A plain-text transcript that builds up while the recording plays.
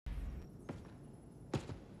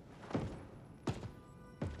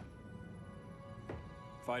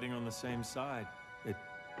Fighting on the same side, it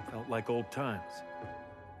felt like old times.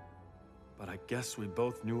 But I guess we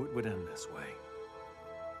both knew it would end this way.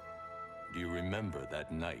 Do you remember that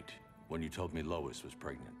night when you told me Lois was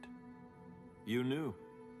pregnant? You knew,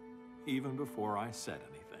 even before I said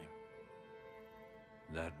anything.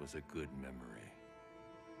 That was a good memory.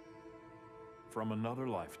 From another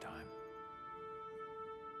lifetime.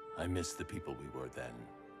 I miss the people we were then.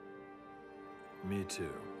 Me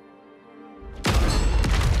too.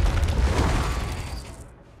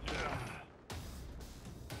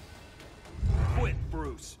 Quit,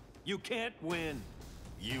 Bruce! You can't win!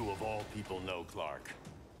 You of all people know, Clark.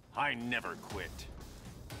 I never quit.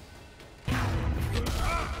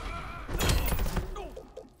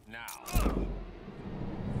 Now.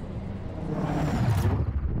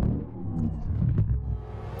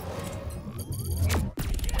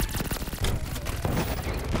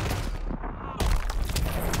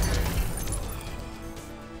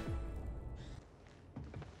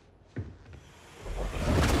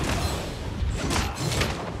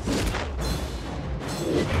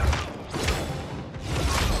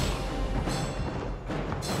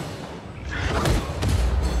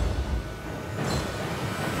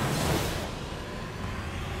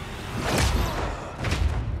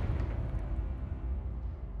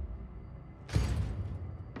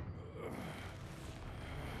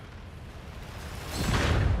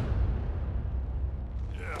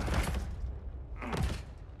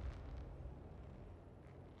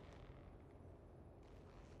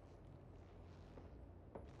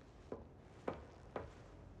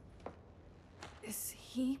 Is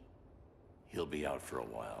he? He'll be out for a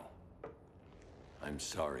while. I'm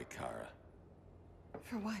sorry, Kara.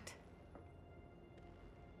 For what?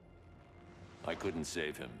 I couldn't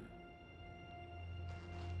save him.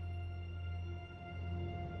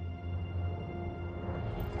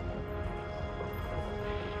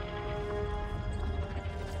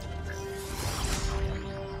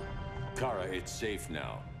 Kara, it's safe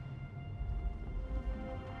now.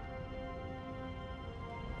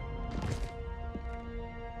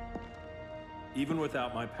 Even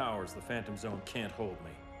without my powers, the Phantom Zone can't hold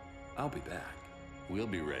me. I'll be back. We'll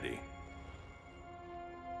be ready.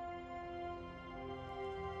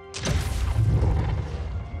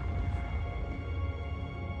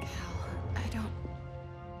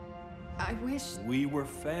 I wish... We were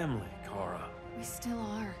family, Kara. We still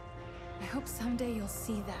are. I hope someday you'll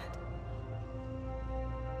see that.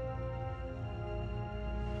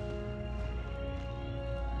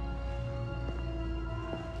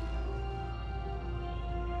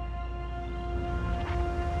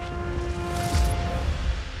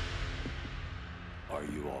 Are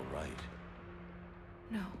you all right?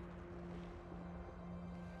 No.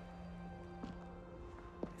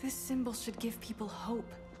 This symbol should give people hope.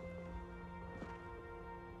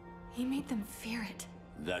 He made them fear it.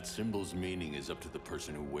 That symbol's meaning is up to the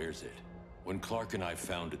person who wears it. When Clark and I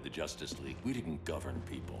founded the Justice League, we didn't govern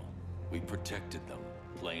people. We protected them,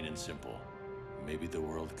 plain and simple. Maybe the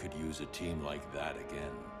world could use a team like that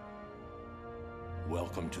again.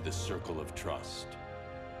 Welcome to the Circle of Trust.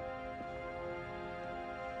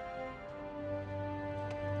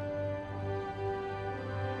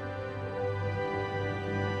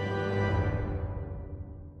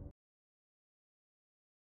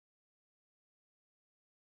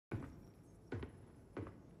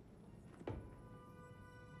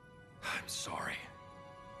 I'm sorry.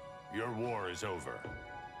 Your war is over.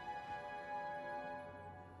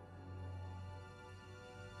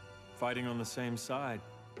 Fighting on the same side,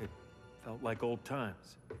 it felt like old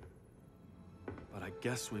times. But I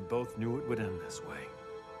guess we both knew it would end this way.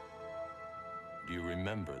 Do you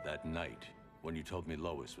remember that night when you told me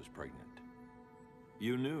Lois was pregnant?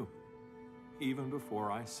 You knew, even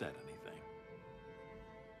before I said anything.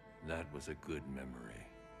 That was a good memory.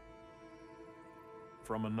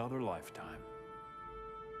 From another lifetime.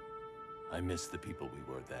 I miss the people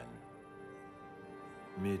we were then.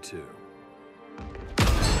 Me too.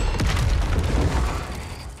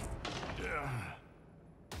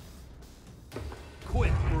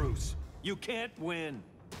 Quit, Bruce! You can't win!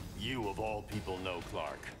 You of all people know,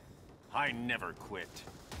 Clark. I never quit.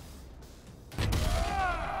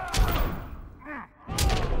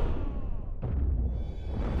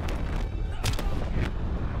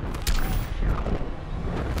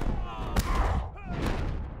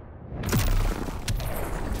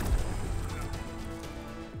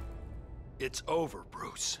 It's over,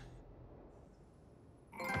 Bruce.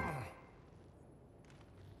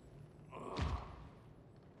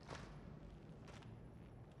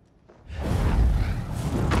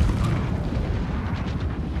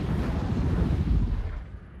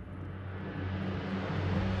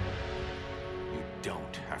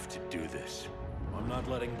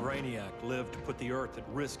 letting Brainiac live to put the Earth at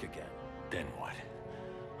risk again. Then what?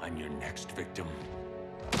 I'm your next victim?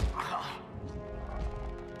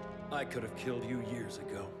 I could have killed you years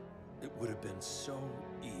ago. It would have been so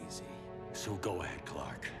easy. So go ahead,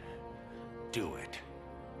 Clark. Do it.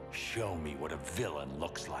 Show me what a villain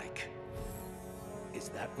looks like. Is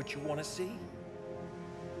that what you want to see?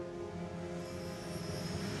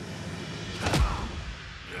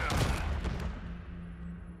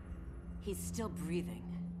 He's still breathing.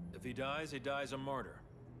 If he dies a martyr.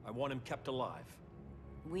 I want him kept alive.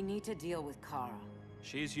 We need to deal with Kara.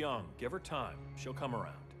 She's young. Give her time. She'll come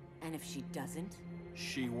around. And if she doesn't?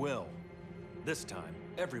 She will. This time,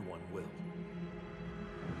 everyone will.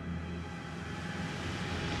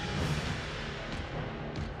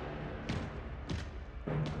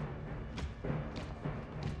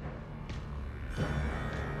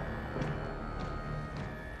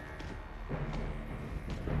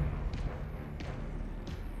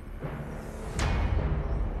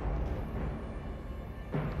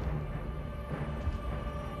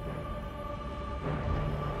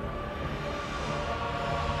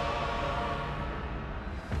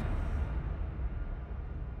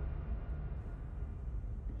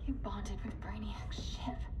 You bonded with Brainiac's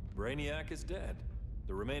ship. Brainiac is dead.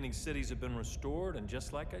 The remaining cities have been restored, and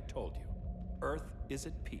just like I told you, Earth is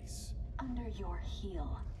at peace. Under your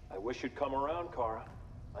heel. I wish you'd come around, Kara.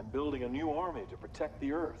 I'm building a new army to protect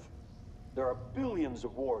the Earth. There are billions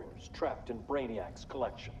of warriors trapped in Brainiac's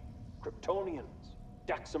collection. Kryptonians,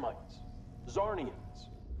 Daxamites, Zarnians.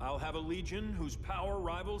 I'll have a legion whose power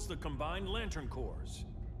rivals the combined Lantern Corps.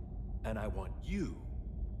 And I want you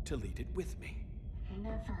to lead it with me.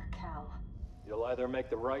 Never, Cal. You'll either make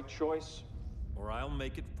the right choice, or I'll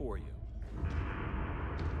make it for you.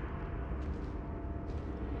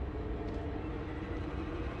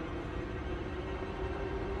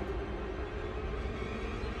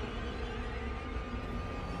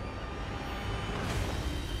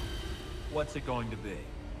 What's it going to be?